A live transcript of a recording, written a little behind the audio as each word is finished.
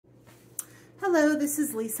Hello, this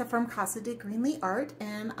is Lisa from Casa de Greenlee Art,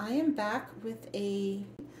 and I am back with a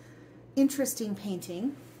interesting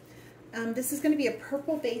painting. This is going to be a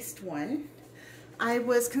purple based one. I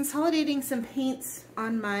was consolidating some paints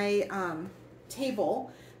on my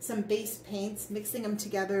table, some base paints, mixing them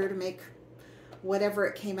together to make whatever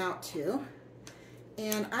it came out to.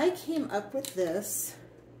 And I came up with this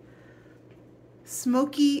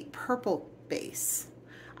smoky purple base.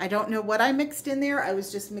 I don't know what I mixed in there. I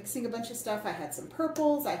was just mixing a bunch of stuff. I had some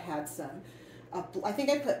purples. I had some, I think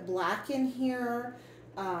I put black in here,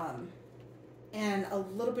 and a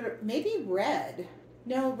little bit of, maybe red.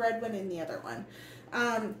 No, red went in the other one.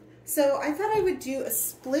 So I thought I would do a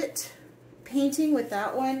split painting with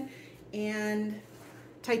that one and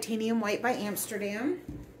Titanium White by Amsterdam.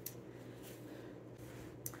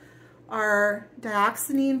 Our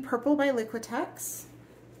Dioxazine Purple by Liquitex.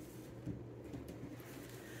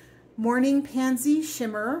 Morning Pansy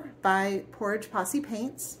Shimmer by Porridge Posse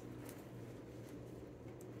Paints.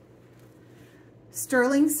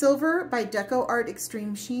 Sterling Silver by Deco Art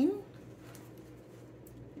Extreme Sheen.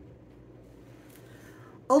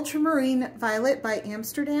 Ultramarine Violet by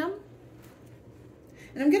Amsterdam.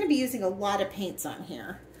 And I'm going to be using a lot of paints on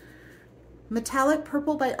here. Metallic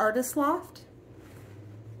Purple by Artist Loft.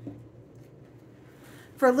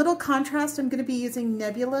 For a little contrast, I'm going to be using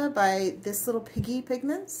Nebula by This Little Piggy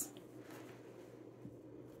Pigments.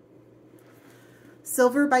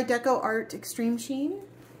 Silver by Deco Art Extreme Sheen.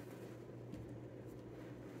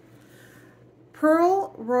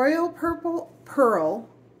 Royal Purple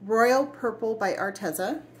by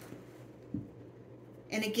Arteza.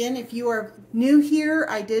 And again, if you are new here,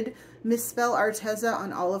 I did misspell Arteza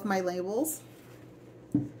on all of my labels.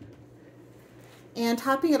 And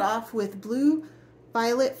topping it off with Blue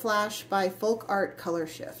Violet Flash by Folk Art Color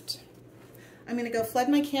Shift. I'm going to go flood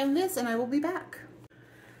my canvas and I will be back.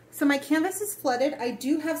 So my canvas is flooded. I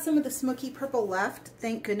do have some of the smoky purple left,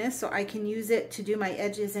 thank goodness, so I can use it to do my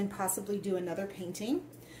edges and possibly do another painting.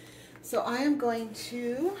 So I am going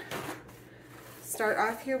to start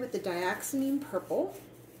off here with the Dioxazine Purple.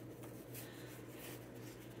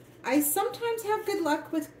 I sometimes have good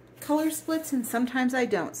luck with color splits and sometimes I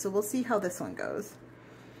don't, so we'll see how this one goes.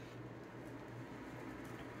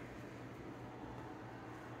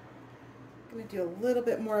 I'm going to do a little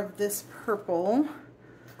bit more of this purple,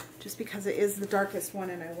 just because it is the darkest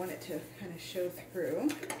one and I want it to kind of show through.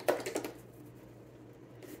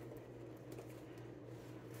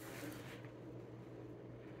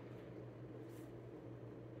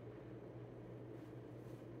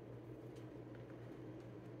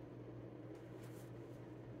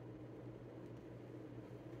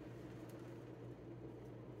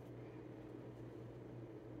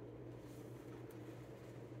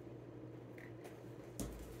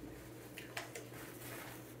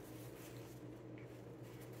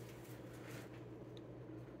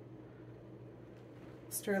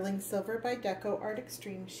 Sterling Silver by Deco Art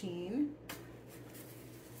Extreme Sheen.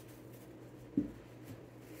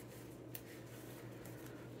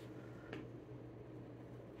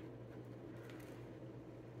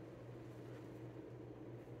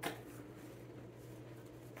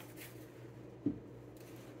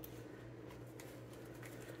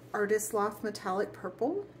 Artist Loft Metallic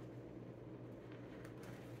Purple.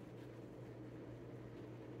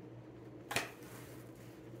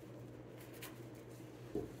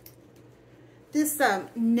 This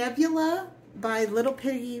Nebula by Little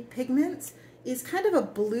Piggy Pigments is kind of a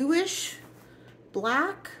bluish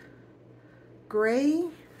black gray,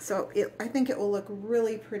 so I think it will look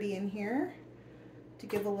really pretty in here to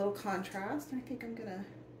give a little contrast. I think I'm gonna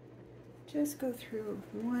just go through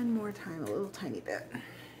one more time, a little tiny bit.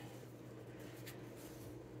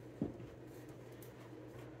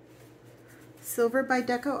 Silver by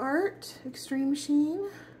Deco Art Extreme Sheen,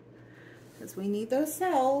 because we need those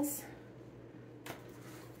cells.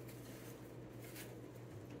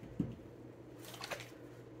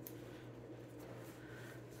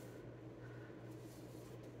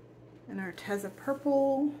 And Arteza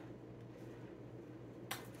Purple.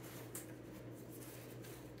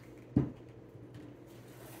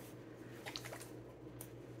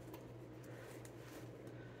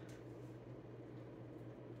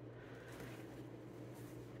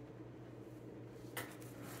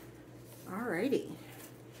 Alrighty.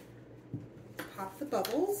 Pop the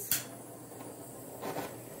bubbles.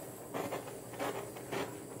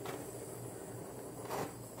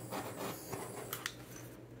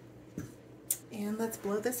 And let's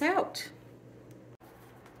blow this out.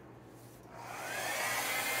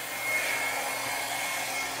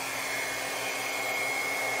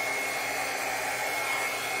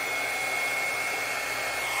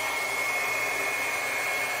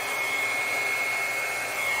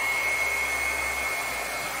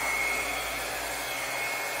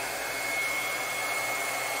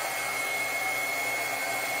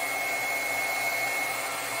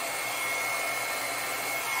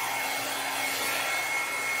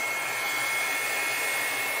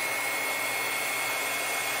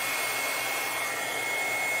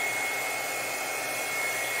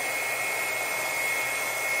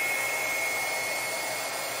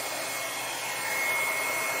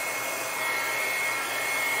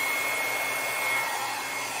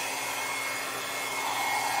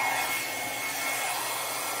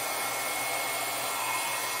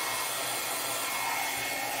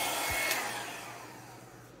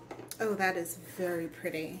 Oh, that is very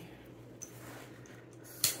pretty.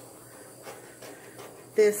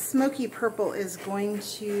 This smoky purple is going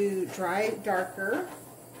to dry darker.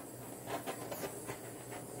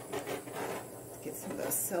 Let's get some of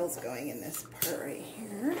those cells going in this part right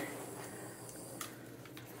here.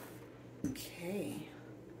 Okay.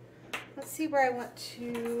 Let's see where I want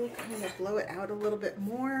to kind of blow it out a little bit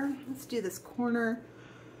more. Let's do this corner.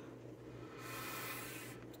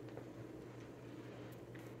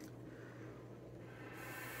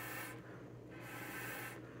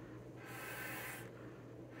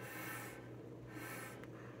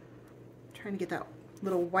 Trying to get that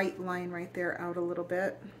little white line right there out a little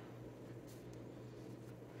bit.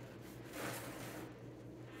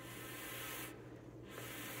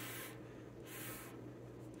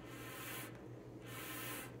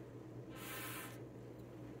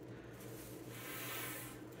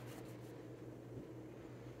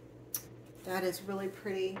 That is really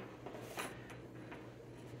pretty.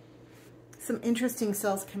 Some interesting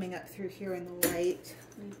cells coming up through here in the light.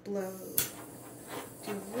 Let me blow.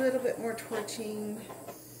 Do a little bit more torching.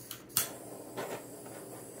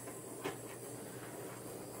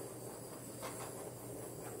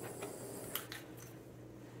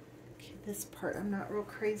 Okay, this part I'm not real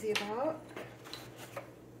crazy about.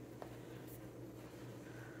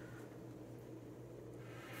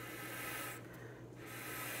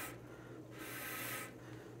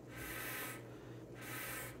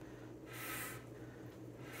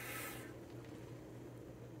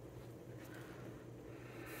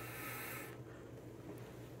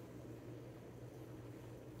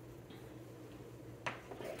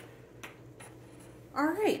 All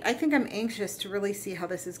right, I think I'm anxious to really see how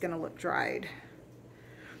this is going to look dried.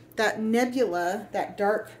 That nebula, that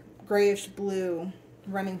dark grayish blue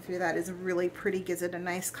running through that is really pretty, gives it a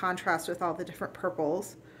nice contrast with all the different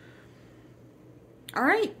purples. All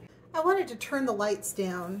right, I wanted to turn the lights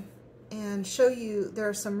down and show you there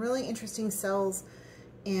are some really interesting cells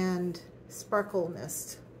and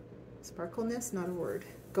sparkleness, not a word,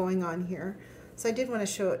 going on here. So I did want to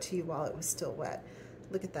show it to you while it was still wet.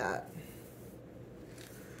 Look at that.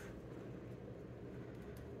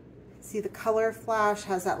 See, the color flash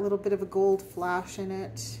has that little bit of a gold flash in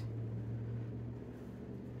it.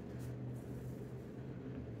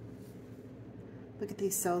 Look at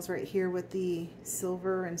these cells right here with the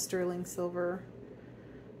silver and sterling silver.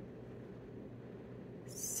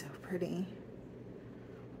 So pretty.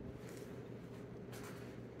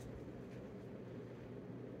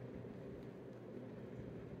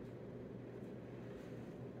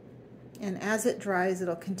 And as it dries,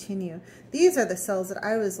 it'll continue. These are the cells that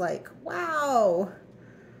I was like, wow.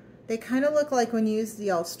 They kind of look like when you use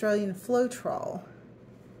the Australian Floetrol.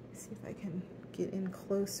 Let's see if I can get in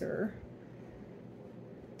closer.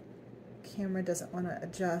 Camera doesn't want to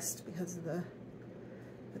adjust because of the,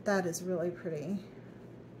 but that is really pretty.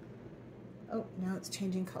 Oh, now it's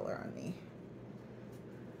changing color on me.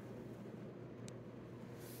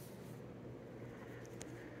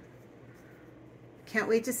 Can't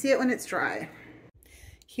wait to see it when it's dry.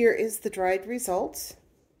 Here is the dried result.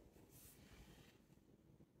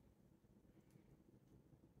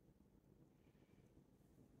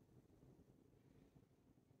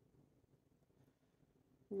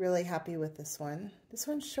 Really happy with this one. This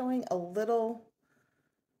one's showing a little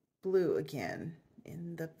blue again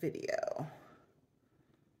in the video.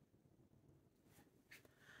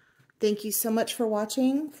 Thank you so much for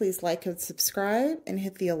watching. Please like and subscribe and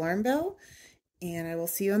hit the alarm bell. And I will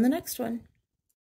see you on the next one.